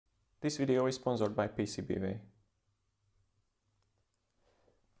This video is sponsored by PCB.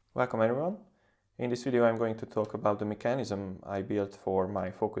 Welcome everyone. In this video I'm going to talk about the mechanism I built for my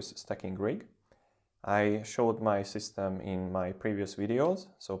focus stacking rig. I showed my system in my previous videos,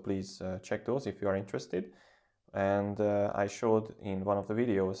 so please check those if you are interested. And I showed in one of the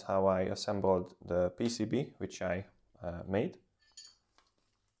videos how I assembled the PCB which I made.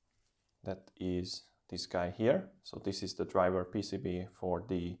 That is this guy here. So this is the driver PCB for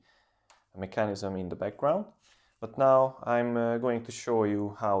the mechanism in the background. But now I'm going to show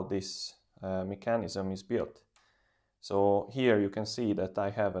you how this mechanism is built. So here you can see that I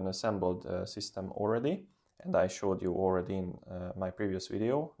have an assembled system already, and I showed you already in my previous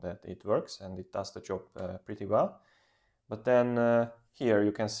video that it works and it does the job pretty well. But then here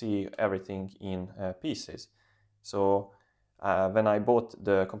you can see everything in pieces. So when I bought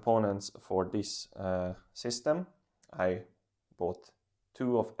the components for this system, I bought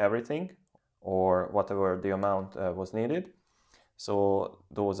 2 of everything, or whatever the amount was needed. So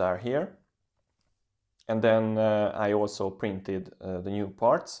those are here. And then I also printed the new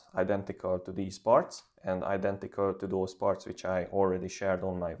parts, identical to these parts and identical to those parts which I already shared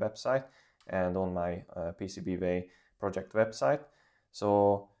on my website and on my PCB project website.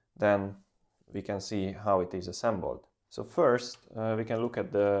 So then we can see how it is assembled. So first we can look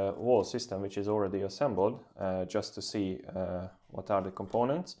at the whole system which is already assembled just to see what are the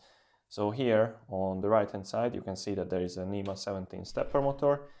components. So here on the right hand side you can see that there is a NEMA 17 stepper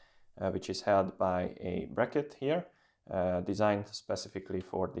motor which is held by a bracket here designed specifically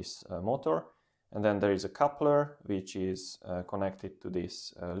for this motor. And then there is a coupler which is connected to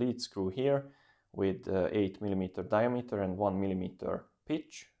this lead screw here with 8 mm diameter and 1 mm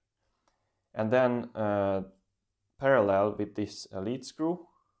pitch. And then parallel with this lead screw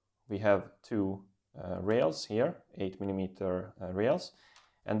we have 2 rails here, 8 mm rails.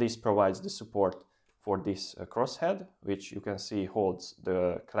 And this provides the support for this crosshead, which you can see holds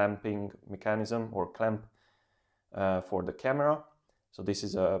the clamping mechanism or clamp for the camera. So this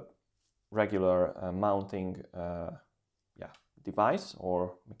is a regular mounting device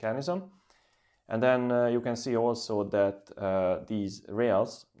or mechanism. And then you can see also that these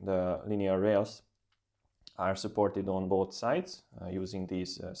rails, the linear rails, are supported on both sides using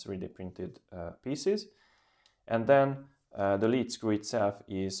these 3D printed pieces. And then the lead screw itself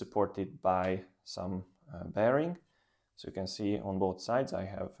is supported by some bearing. So you can see on both sides I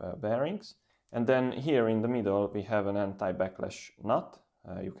have bearings. And then here in the middle we have an anti-backlash nut.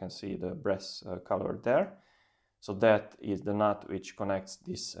 You can see the brass color there. So that is the nut which connects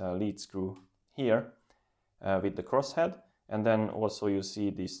this lead screw here with the crosshead. And then also you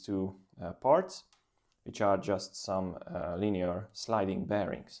see these 2 parts which are just some linear sliding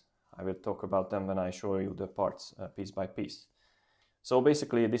bearings. I will talk about them when I show you the parts piece by piece. So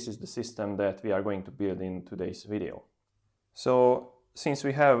basically this is the system that we are going to build in today's video. So since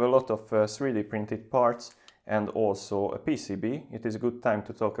we have a lot of 3D printed parts and also a PCB, it is a good time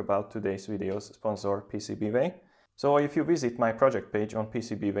to talk about today's video's sponsor, PCB. So if you visit my project page on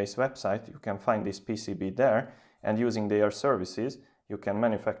PCB's website, you can find this PCB there, and using their services you can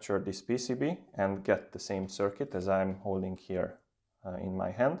manufacture this PCB and get the same circuit as I'm holding here in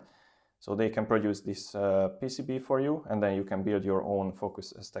my hand. So they can produce this PCB for you, and then you can build your own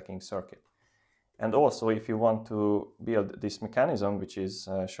focus stacking circuit. And also if you want to build this mechanism which is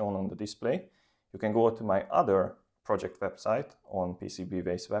shown on the display, you can go to my other project website on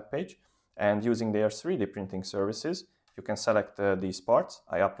PCB's webpage, and using their 3D printing services you can select these parts.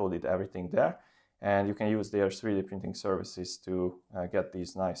 I uploaded everything there, and you can use their 3D printing services to get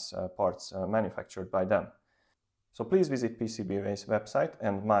these nice parts manufactured by them. So please visit PCB's website,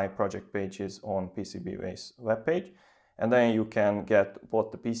 and my project page is on PCB's webpage, and then you can get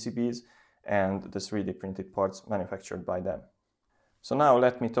both the PCBs and the 3D printed parts manufactured by them. So now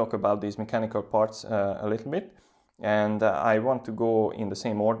let me talk about these mechanical parts a little bit, and I want to go in the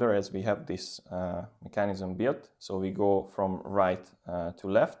same order as we have this mechanism built. So we go from right to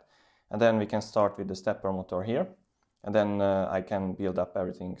left, and then we can start with the stepper motor here, and then I can build up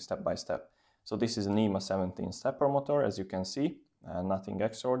everything step by step. So this is a NEMA 17 stepper motor, as you can see, nothing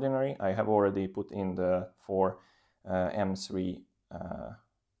extraordinary. I have already put in the 4 M3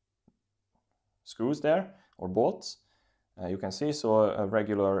 screws there, or bolts. You can see, so a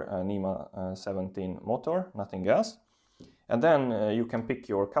regular NEMA 17 motor, nothing else. And then you can pick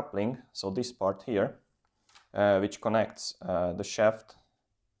your coupling, so this part here, which connects the shaft,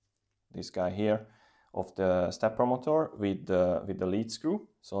 this guy here, of the stepper motor with the lead screw.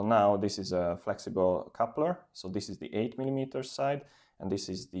 So now this is a flexible coupler. So this is the 8 mm side, and this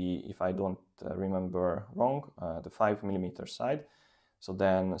is the, if I don't remember wrong, the 5 mm side. So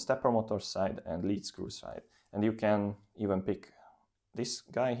then stepper motor side and lead screw side. And you can even pick this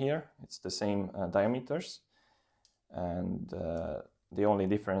guy here. It's the same diameters. And the only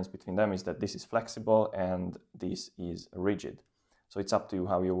difference between them is that this is flexible and this is rigid. So it's up to you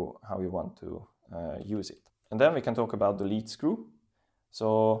how you want to use it. And then we can talk about the lead screw.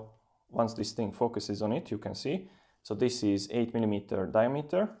 So once this thing focuses on it, you can see. So this is 8mm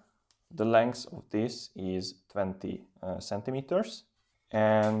diameter. The length of this is 20 centimeters.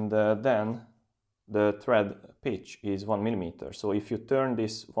 And then the thread pitch is 1mm. So if you turn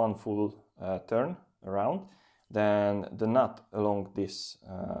this one full turn around, then the nut along this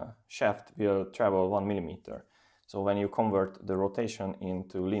shaft will travel 1mm. So when you convert the rotation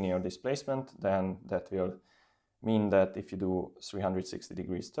into linear displacement, then that will mean that if you do 360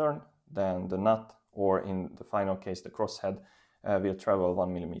 degrees turn, then the nut, or in the final case the crosshead, will travel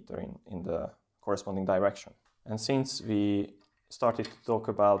 1mm in the corresponding direction. And since we started to talk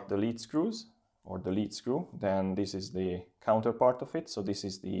about the lead screws, or the lead screw, then this is the counterpart of it. So this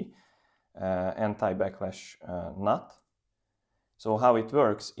is the anti-backlash nut. So how it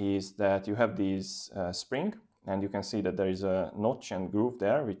works is that you have this spring, and you can see that there is a notch and groove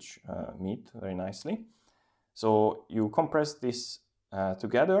there which meet very nicely. So you compress this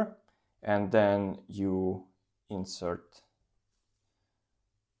together, and then you insert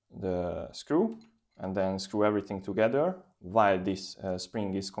the screw and then screw everything together while this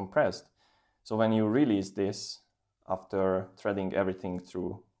spring is compressed. So when you release this after threading everything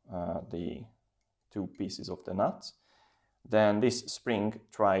through the two pieces of the nuts, then this spring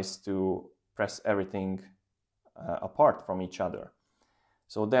tries to press everything apart from each other.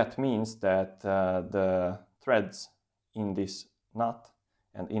 So that means that the threads in this nut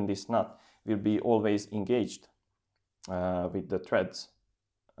and in this nut will be always engaged with the threads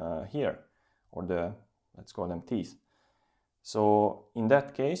here, or the, let's call them teeth. So in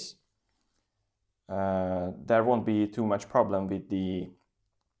that case, there won't be too much problem with the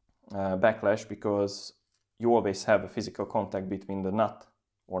backlash, because you always have a physical contact between the nut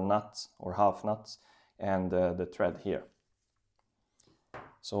or nuts or half nuts and the thread here.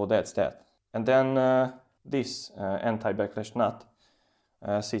 So that's that. And then this anti-backlash nut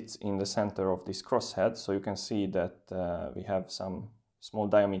sits in the center of this crosshead. So you can see that we have some small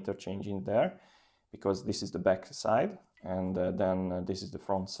diameter change in there, because this is the back side, and then this is the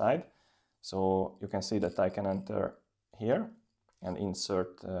front side. So you can see that I can enter here and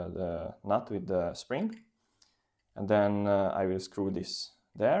insert the nut with the spring, and then I will screw this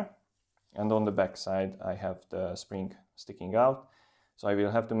there, and on the back side I have the spring sticking out. So I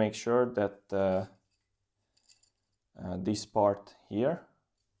will have to make sure that this part here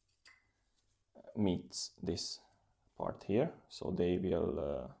meets this part here, so they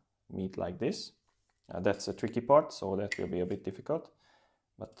will meet like this. That's a tricky part, so that will be a bit difficult,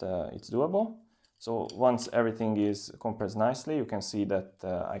 but it's doable. So once everything is compressed nicely, you can see that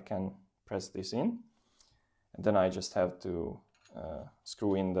I can press this in, and then I just have to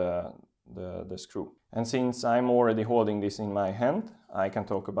screw in the screw. And since I'm already holding this in my hand, I can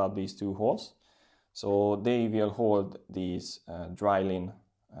talk about these two holes. So they will hold these Drylin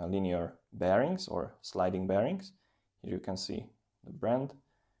linear bearings or sliding bearings. Here you can see the brand,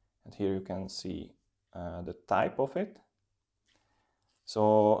 and here you can see the type of it.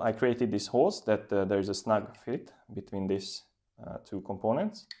 So I created these holes that there is a snug fit between these two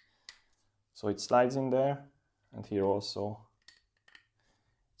components. So it slides in there, and here also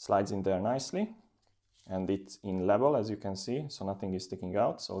slides in there nicely, and it's in level, as you can see, so nothing is sticking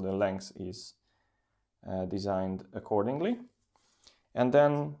out, so the length is designed accordingly. And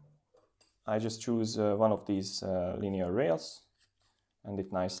then I just choose one of these linear rails, and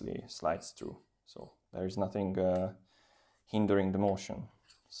it nicely slides through, so there is nothing hindering the motion.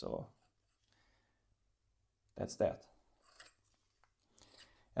 So that's that.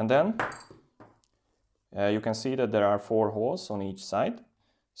 And then you can see that there are 4 holes on each side.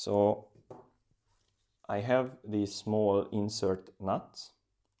 So I have these small insert nuts.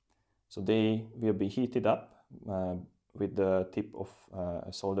 So they will be heated up with the tip of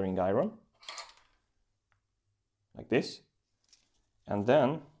a soldering iron, like this. And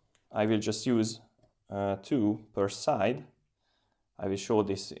then I will just use 2 per side. I will show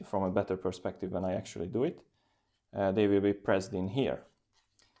this from a better perspective when I actually do it. They will be pressed in here.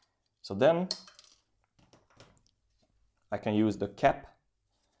 So then I can use the cap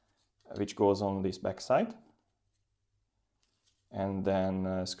which goes on this back side, and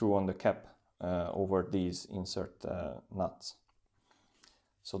then screw on the cap over these insert nuts.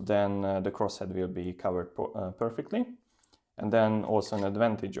 So then the crosshead will be covered perfectly. And then also an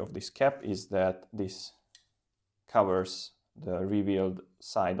advantage of this cap is that this covers the revealed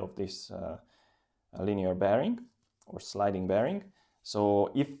side of this linear bearing or sliding bearing.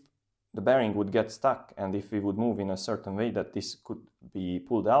 So if the bearing would get stuck and if we would move in a certain way that this could be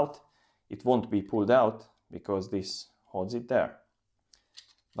pulled out, it won't be pulled out because this holds it there.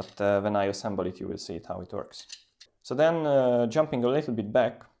 But when I assemble it, you will see it how it works. So then jumping a little bit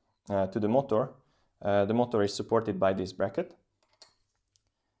back to the motor is supported by this bracket.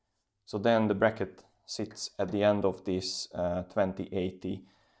 So then the bracket sits at the end of this 2080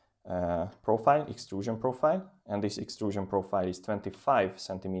 profile, extrusion profile, and this extrusion profile is 25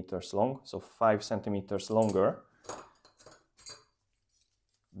 centimeters long, so 5 centimeters longer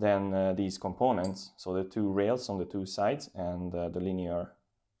than these components, so the two rails on the two sides and the linear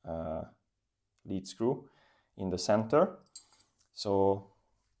lead screw in the center. So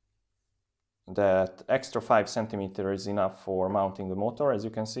that extra 5 centimeters is enough for mounting the motor, as you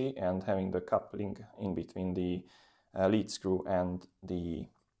can see, and having the coupling in between the lead screw and the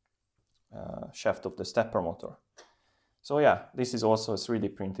shaft of the stepper motor. So yeah, this is also a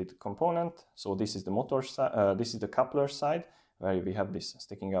 3D printed component. So this is the motor side, this is the coupler side, where we have this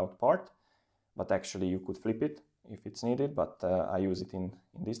sticking out part, but actually you could flip it if it's needed, but I use it in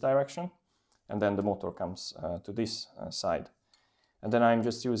this direction. And then the motor comes to this side. And then I'm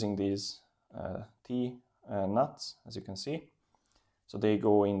just using these T nuts, as you can see. So they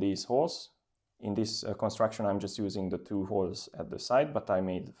go in these holes. In this construction, I'm just using the 2 holes at the side, but I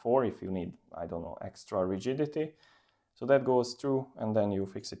made 4 if you need, I don't know, extra rigidity. So that goes through, and then you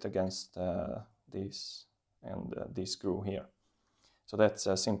fix it against this and this screw here. So that's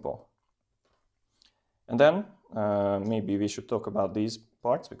simple. And then maybe we should talk about these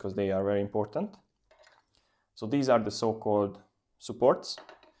parts because they are very important. So these are the so-called supports.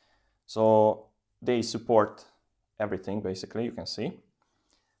 So they support everything, basically, you can see.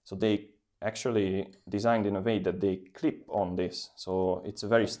 So they actually designed in a way that they clip on this. So it's a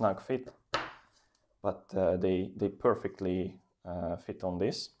very snug fit, but they perfectly fit on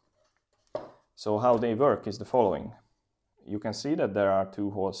this. So how they work is the following. You can see that there are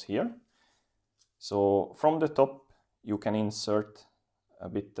 2 holes here. So from the top, you can insert a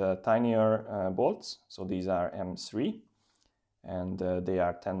bit tinier bolts. So these are M3, and they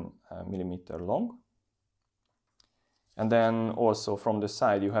are 10 millimeter long. And then also from the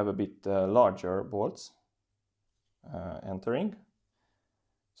side, you have a bit larger bolts entering.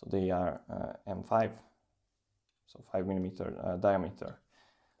 So they are M5, so 5 millimeter diameter.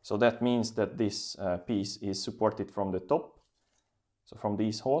 So that means that this piece is supported from the top, so from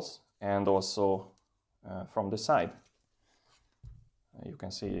these holes, and also from the side. You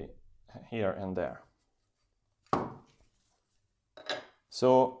can see here and there.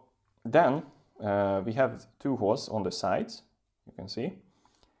 So then we have 2 holes on the sides, you can see,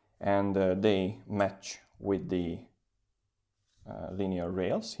 and they match with the linear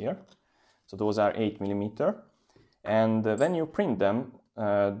rails here. So those are 8 millimeter, and when you print them,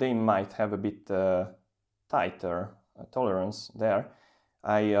 they might have a bit tighter tolerance there.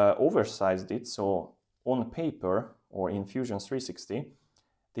 I oversized it, so on paper or in Fusion 360,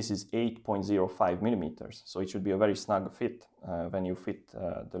 this is 8.05 millimeters. So it should be a very snug fit when you fit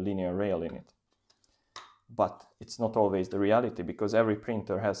the linear rail in it. But it's not always the reality because every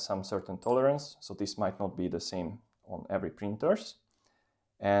printer has some certain tolerance. So this might not be the same on every printers.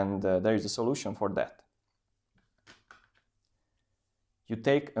 And there is a solution for that. You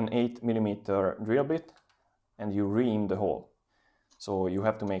take an 8 millimeter drill bit and you ream the hole. So you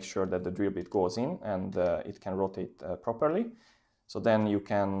have to make sure that the drill bit goes in and it can rotate properly. So then you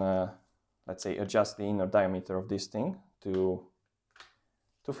can, let's say, adjust the inner diameter of this thing to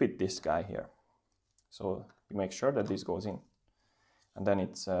fit this guy here. So you make sure that this goes in and then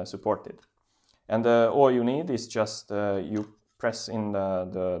it's supported. And all you need is just you press in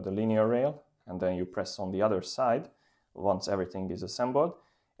the linear rail and then you press on the other side once everything is assembled,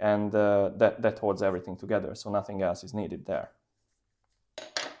 and that holds everything together, so nothing else is needed there.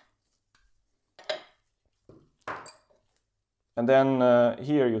 And then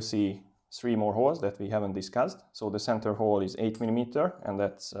here you see 3 more holes that we haven't discussed. So the center hole is 8 millimeter, and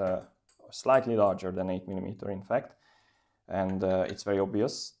that's slightly larger than 8 millimeter in fact. And it's very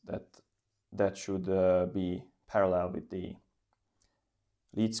obvious that that should be parallel with the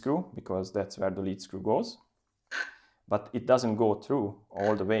lead screw, because that's where the lead screw goes. But it doesn't go through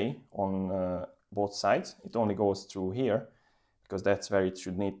all the way on both sides. It only goes through here, because that's where it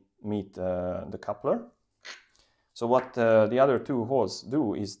should meet the coupler. So what the other 2 holes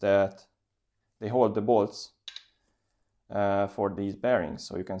do is that they hold the bolts for these bearings.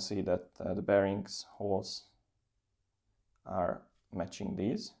 So you can see that the bearings holes are matching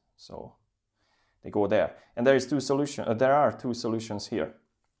these. So they go there. And there are two solutions here.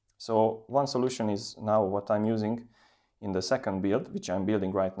 So one solution is now what I'm using in the second build, which I'm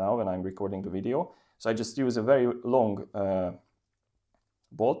building right now when I'm recording the video. So I just use a very long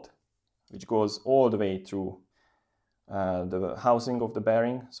bolt, which goes all the way through the housing of the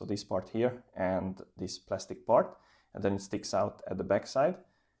bearing, so this part here and this plastic part, and then it sticks out at the back side.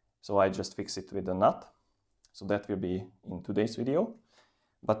 So I just fix it with a nut. So that will be in today's video.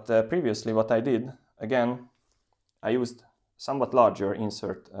 But previously what I did, again, I used somewhat larger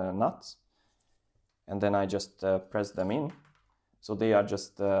insert nuts, and then I just press them in. So they are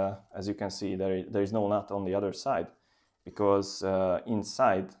just, as you can see, there is no nut on the other side, because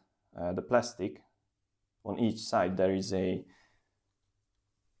inside the plastic, on each side there is a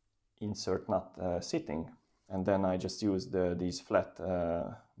insert nut sitting, and then I just use these flat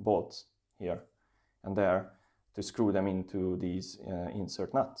bolts here and there to screw them into these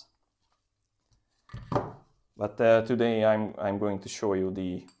insert nuts. But today I'm going to show you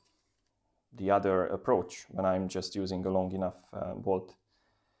the other approach, when I'm just using a long enough bolt,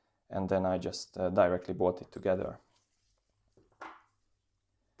 and then I just directly bolt it together.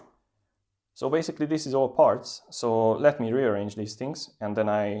 So basically this is all parts, so let me rearrange these things and then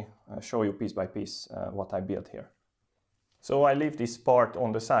I show you piece by piece what I built here. So I leave this part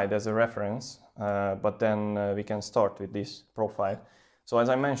on the side as a reference, but then we can start with this profile. So as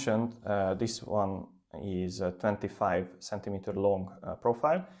I mentioned, this one is a 25 centimeter long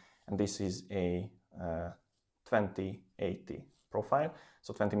profile, and this is a 2080 profile,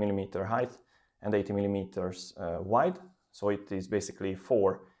 so 20 millimeter height and 80 millimeters wide. So it is basically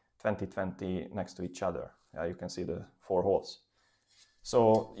 4 2020 next to each other. You can see the 4 holes.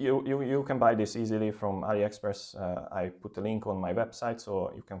 So you can buy this easily from AliExpress. I put a link on my website,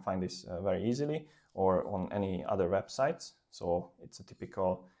 so you can find this very easily, or on any other websites. So it's a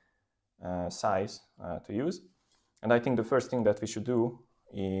typical size to use. And I think the first thing that we should do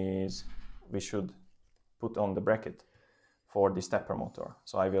is we should put on the bracket for the stepper motor.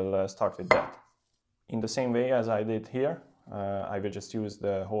 So I will start with that. In the same way as I did here, I will just use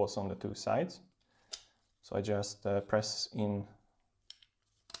the holes on the 2 sides. So I just press in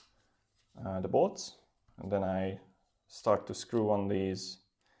the bolts, and then I start to screw on these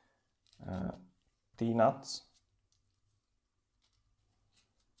T-nuts,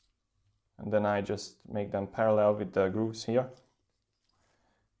 and then I just make them parallel with the grooves here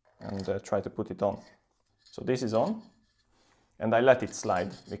and try to put it on. So this is on, and I let it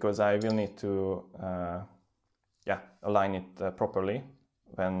slide because I will need to align it properly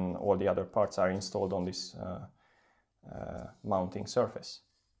when all the other parts are installed on this mounting surface.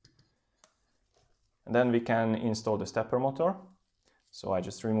 And then we can install the stepper motor. So I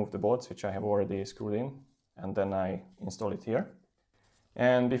just remove the bolts, which I have already screwed in, and then I install it here.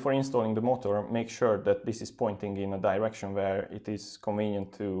 And before installing the motor, make sure that this is pointing in a direction where it is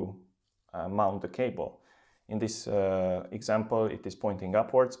convenient to mount the cable. In this example, it is pointing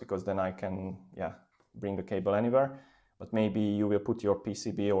upwards, because then I can bring the cable anywhere. But maybe you will put your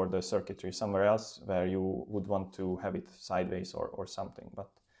PCB or the circuitry somewhere else where you would want to have it sideways or something. But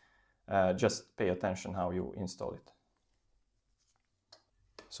just pay attention how you install it.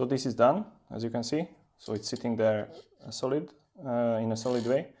 So this is done, as you can see. So it's sitting there solid, in a solid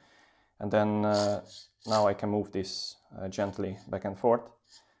way. And then now I can move this gently back and forth,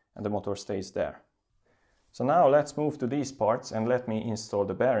 and the motor stays there. So now let's move to these parts, and let me install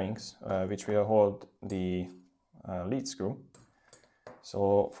the bearings, which will hold the lead screw.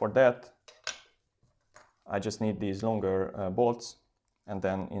 So for that, I just need these longer bolts, and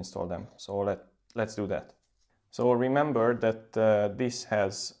then install them. So let's do that. So remember that this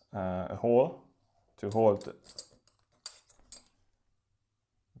has a hole to hold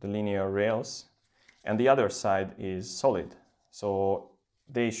the linear rails, and the other side is solid. So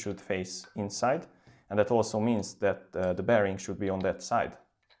they should face inside, and that also means that the bearing should be on that side.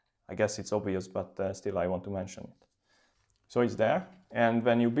 I guess it's obvious, but still I want to mention it. So it's there, and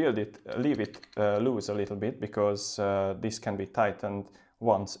when you build it, leave it loose a little bit, because this can be tightened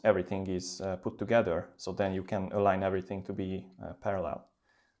once everything is put together, so then you can align everything to be parallel.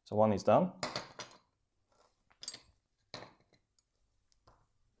 So one is done.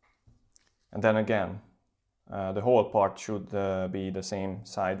 And then again, the whole part should be the same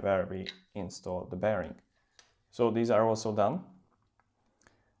side where we install the bearing. So these are also done.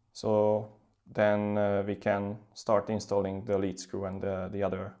 So then we can start installing the lead screw and the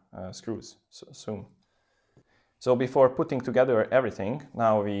other screws soon. So before putting together everything,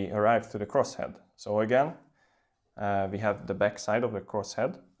 now we arrive to the crosshead. So again, we have the back side of the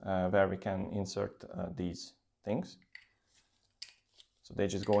crosshead where we can insert these things. So they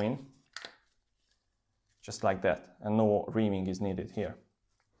just go in. just like that, and no reaming is needed here.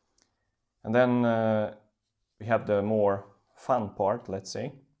 And then we have the more fun part, let's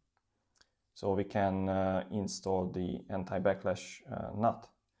say. So we can install the anti-backlash nut.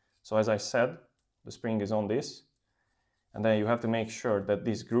 So as I said, the spring is on this, and then you have to make sure that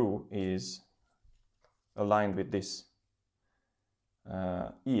this groove is aligned with this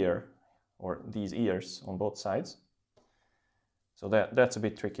ear, or these ears on both sides. So that's a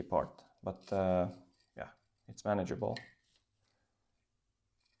bit tricky part, but yeah, it's manageable.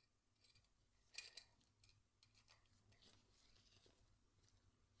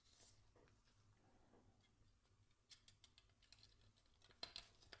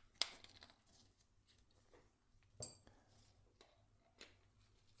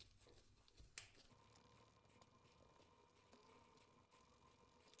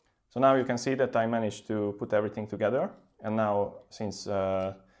 So now you can see that I managed to put everything together, and now since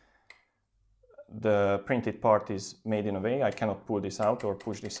the printed part is made in a way, I cannot pull this out or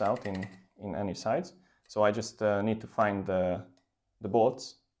push this out in any sides. So I just need to find the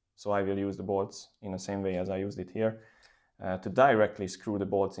bolts. So I will use the bolts in the same way as I used it here to directly screw the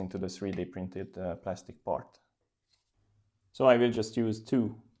bolts into the 3D printed plastic part. So I will just use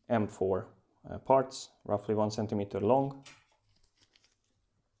two M4 parts, roughly 1 centimeter long,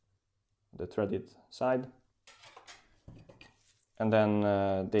 the threaded side, and then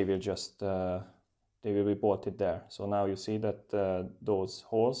they will be bolted there. So now you see that those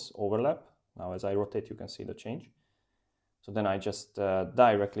holes overlap. Now as I rotate, you can see the change. So then I just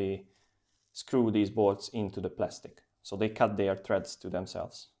directly screw these bolts into the plastic. So they cut their threads to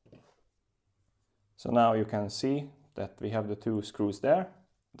themselves. So now you can see that we have the two screws there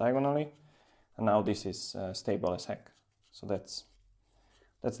diagonally, and now this is stable as heck. So that's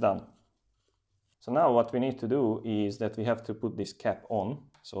done. So now what we need to do is that we have to put this cap on.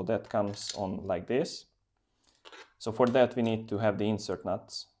 So that comes on like this. So for that we need to have the insert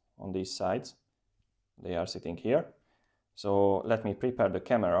nuts on these sides. They are sitting here. So let me prepare the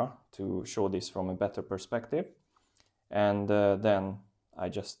camera to show this from a better perspective. And then I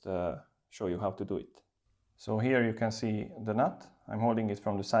just show you how to do it. So here you can see the nut. I'm holding it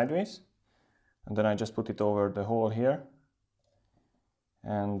from the sideways. And then I just put it over the hole here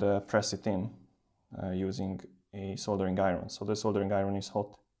and press it in using a soldering iron. So the soldering iron is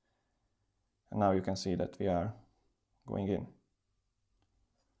hot. And now you can see that we are going in.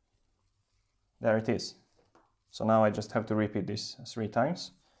 There it is. So now I just have to repeat this 3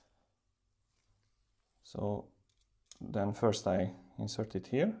 times. So then first I insert it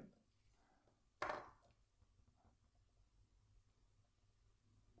here.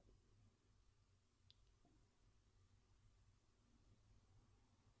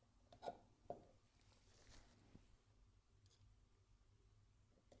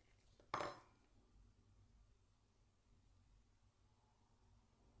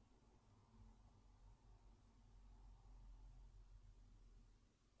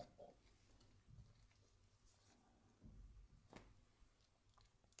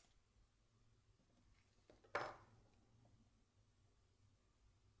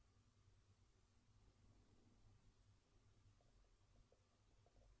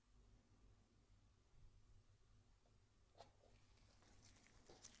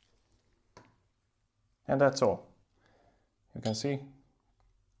 And that's all. You can see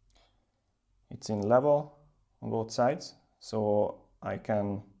it's in level on both sides, so I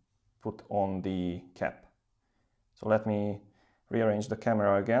can put on the cap. So let me rearrange the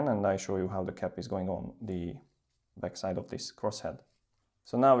camera again and I show you how the cap is going on the back side of this crosshead.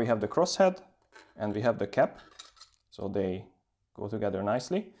 So now we have the crosshead and we have the cap, so they go together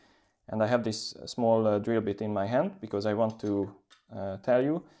nicely. And I have this small drill bit in my hand because I want to tell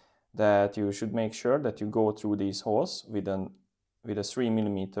you that you should make sure that you go through these holes with a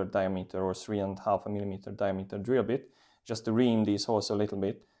 3mm diameter or 3.5 mm diameter drill bit, just to ream these holes a little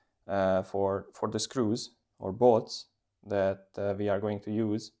bit for the screws or bolts that we are going to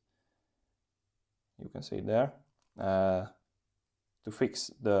use. You can see there to fix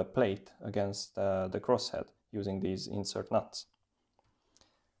the plate against the crosshead using these insert nuts.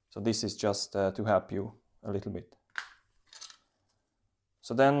 So this is just to help you a little bit.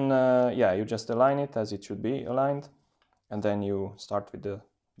 So then, yeah, you just align it as it should be aligned, and then you start with the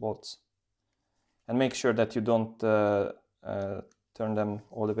bolts. And make sure that you don't turn them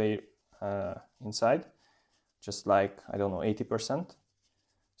all the way inside, just like, I don't know, 80%.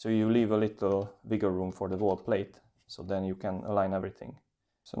 So you leave a little bigger room for the wall plate, so then you can align everything.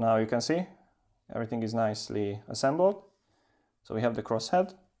 So now you can see everything is nicely assembled. So we have the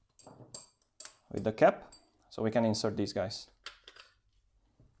crosshead with the cap, so we can insert these guys.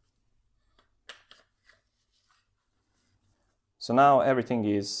 So now everything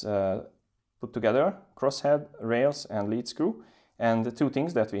is put together, crosshead, rails and lead screw. And the two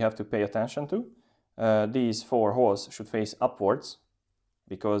things that we have to pay attention to, these 4 holes should face upwards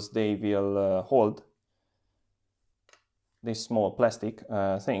because they will hold this small plastic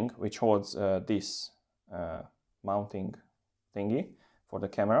thing which holds this mounting thingy for the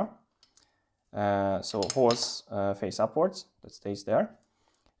camera. So holes face upwards, that stays there.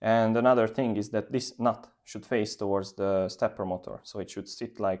 And another thing is that this nut should face towards the stepper motor, so it should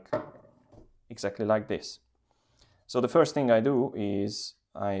sit like exactly like this. So the first thing I do is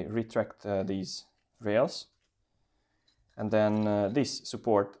I retract these rails, and then this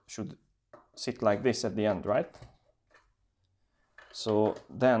support should sit like this at the end, right? So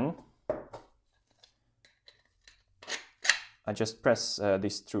then I just press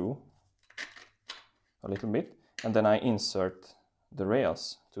this through a little bit, and then I insert the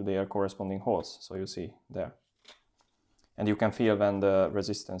rails to their corresponding holes, so you see there. And you can feel when the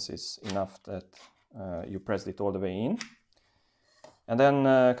resistance is enough that you pressed it all the way in. And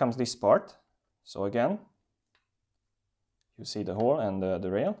then comes this part. So again, you see the hole and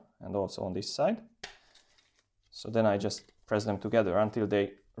the rail, and also on this side. So then I just press them together until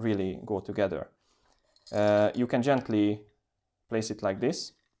they really go together. You can gently place it like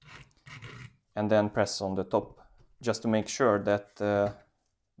this, and then press on the top, just to make sure that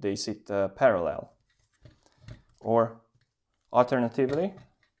they sit parallel. Or alternatively,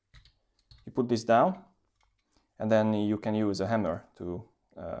 you put this down, and then you can use a hammer to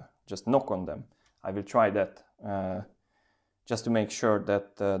just knock on them. I will try that just to make sure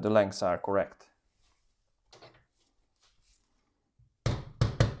that the lengths are correct.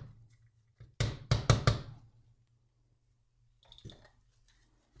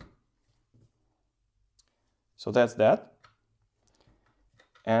 So that's that.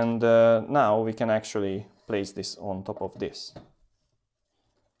 And now we can actually place this on top of this.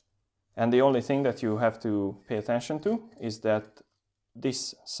 And the only thing that you have to pay attention to is that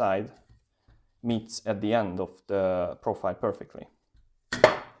this side meets at the end of the profile perfectly.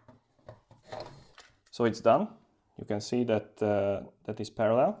 So it's done. You can see that that is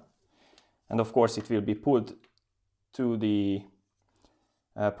parallel. And of course it will be pulled to the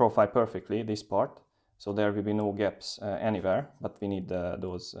profile perfectly, this part. So there will be no gaps anywhere, but we need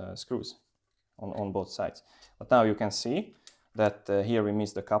those screws on both sides. But now you can see that here we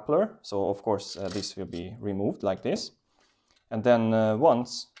miss the coupler, so of course this will be removed like this. And then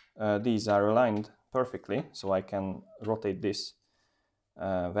once these are aligned perfectly, so I can rotate this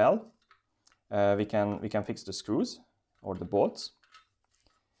well, we can fix the screws or the bolts,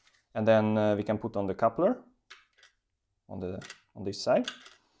 and then we can put on the coupler on this side,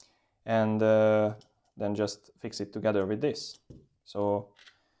 and then just fix it together with this. So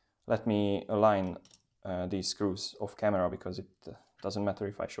let me align these screws off camera, because it doesn't matter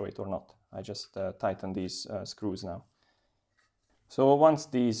if I show it or not. I just tighten these screws now. So once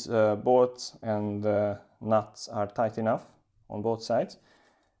these bolts and nuts are tight enough on both sides,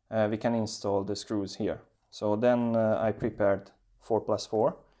 we can install the screws here. So then I prepared 4 +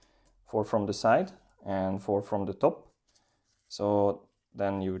 4, 4 from the side and 4 from the top. So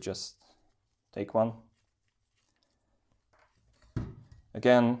then you just take one.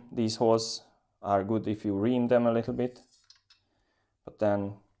 Again, these holes are good if you ream them a little bit, but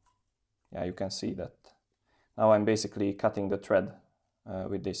then, yeah, you can see that now I'm basically cutting the thread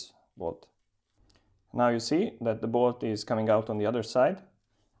with this bolt. Now you see that the bolt is coming out on the other side.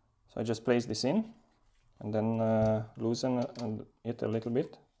 So I just place this in and then loosen it a little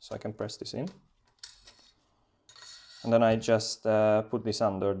bit so I can press this in. And then I just put this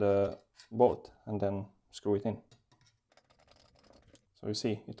under the bolt and then screw it in. So you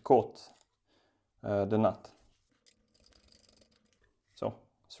see, it caught the nut. So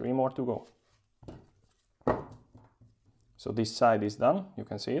 3 more to go. So this side is done, you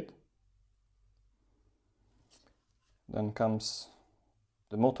can see it. Then comes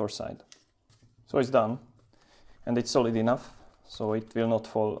the motor side. So it's done, and it's solid enough, so it will not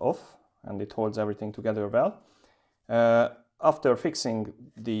fall off, and it holds everything together well. After fixing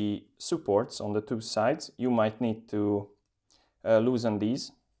the supports on the 2 sides, you might need to loosen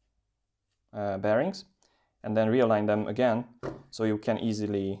these bearings and then realign them again, so you can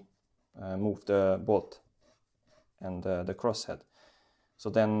easily move the bolt and the crosshead. So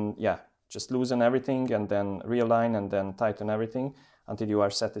then, yeah, just loosen everything and then realign and then tighten everything until you are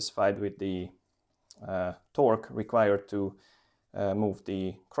satisfied with the torque required to move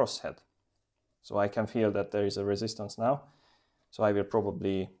the crosshead. So I can feel that there is a resistance now, so I will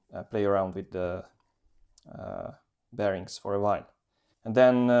probably play around with the bearings for a while. And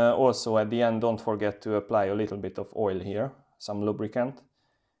then also at the end, don't forget to apply a little bit of oil here, some lubricant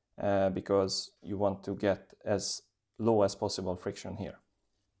because you want to get as low as possible friction here.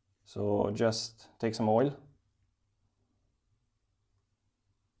 So just take some oil.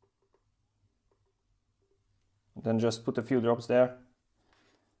 Then just put a few drops there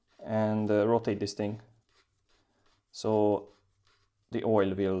and rotate this thing so the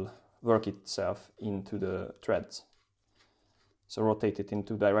oil will work itself into the threads. So rotate it in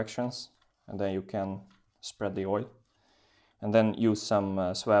 2 directions and then you can spread the oil. And then use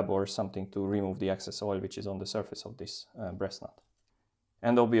some swab or something to remove the excess oil which is on the surface of this breast nut.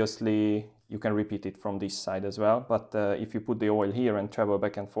 And obviously you can repeat it from this side as well, but if you put the oil here and travel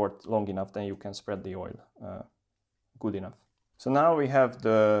back and forth long enough, then you can spread the oil good enough. So now we have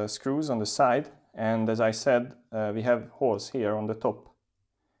the screws on the side, and as I said, we have holes here on the top,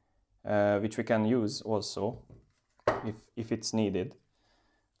 which we can use also if it's needed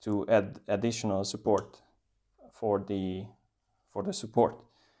to add additional support for the support.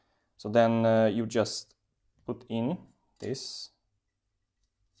 So then you just put in this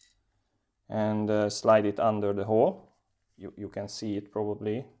and slide it under the hole. You can see it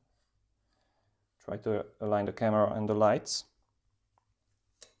probably. Try to align the camera and the lights.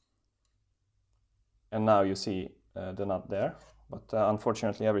 And now you see the nut there, but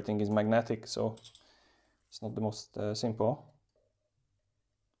unfortunately everything is magnetic, so it's not the most simple.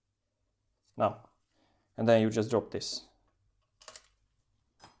 Now, and then you just drop this.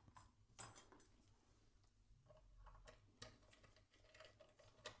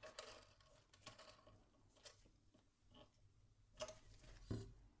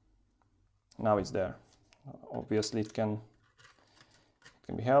 Now it's there. Obviously it can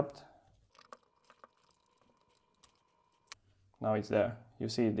be helped. Now it's there. You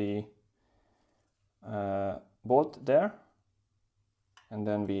see the bolt there, and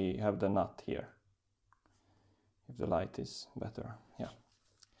then we have the nut here. If the light is better, yeah.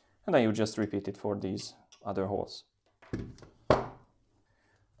 And then you just repeat it for these other holes.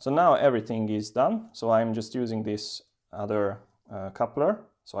 So now everything is done. So I'm just using this other coupler,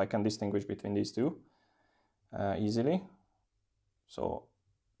 so I can distinguish between these two easily. So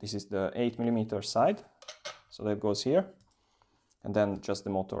this is the 8mm side, so that goes here, and then just the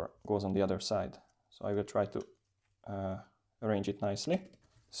motor goes on the other side. So I will try to arrange it nicely.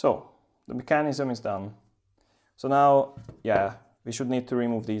 So the mechanism is done. So now, yeah, we should need to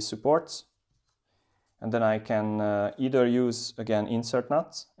remove these supports, and then I can either use again insert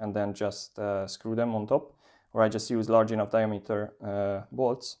nuts and then just screw them on top, or I just use large enough diameter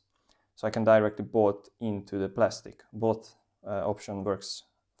bolts so I can direct the bolt into the plastic. Both option works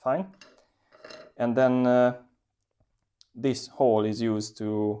fine. And then this hole is used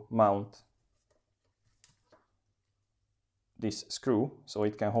to mount this screw so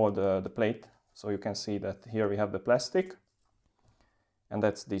it can hold the plate. So you can see that here we have the plastic, and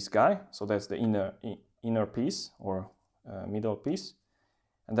that's this guy. So that's the inner piece or middle piece.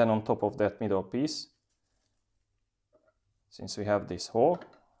 And then on top of that middle piece, since we have this hole,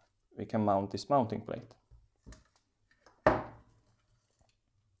 we can mount this mounting plate.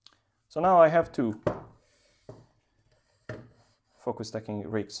 So now I have 2 focus stacking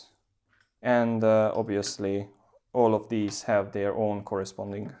rigs, and obviously all of these have their own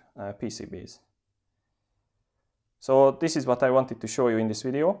corresponding PCBs. So this is what I wanted to show you in this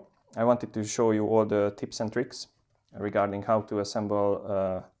video. I wanted to show you all the tips and tricks regarding how to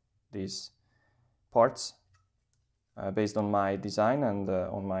assemble these parts based on my design and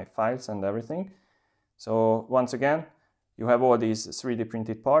on my files and everything. So once again, you have all these 3D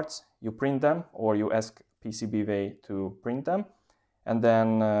printed parts, you print them or you ask PCBWay to print them, and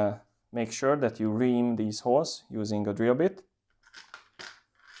then make sure that you ream these holes using a drill bit,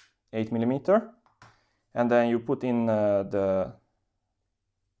 8mm, and then you put in the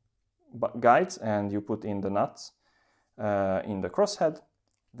guides and you put in the nuts in the crosshead,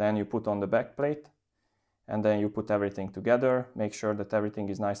 then you put on the back plate, and then you put everything together, make sure that everything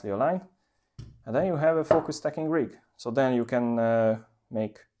is nicely aligned, and then you have a focus stacking rig. So then you can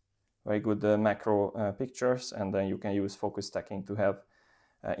make very good macro pictures, and then you can use focus stacking to have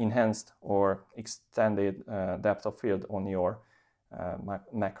enhanced or extended depth of field on your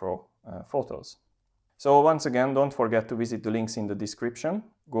macro photos. So once again, don't forget to visit the links in the description.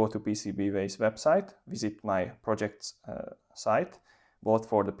 Go to PCBWay's website, visit my project's site, both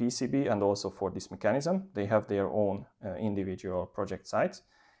for the PCB and also for this mechanism. They have their own individual project sites.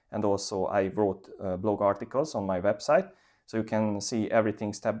 And also I wrote blog articles on my website, so you can see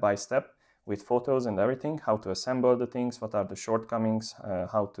everything step by step with photos and everything, how to assemble the things, what are the shortcomings,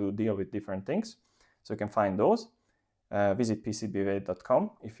 how to deal with different things. So you can find those. visit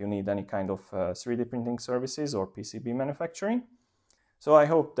PCBWay.com if you need any kind of 3D printing services or PCB manufacturing. So I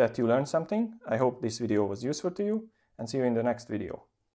hope that you learned something. I hope this video was useful to you, and see you in the next video.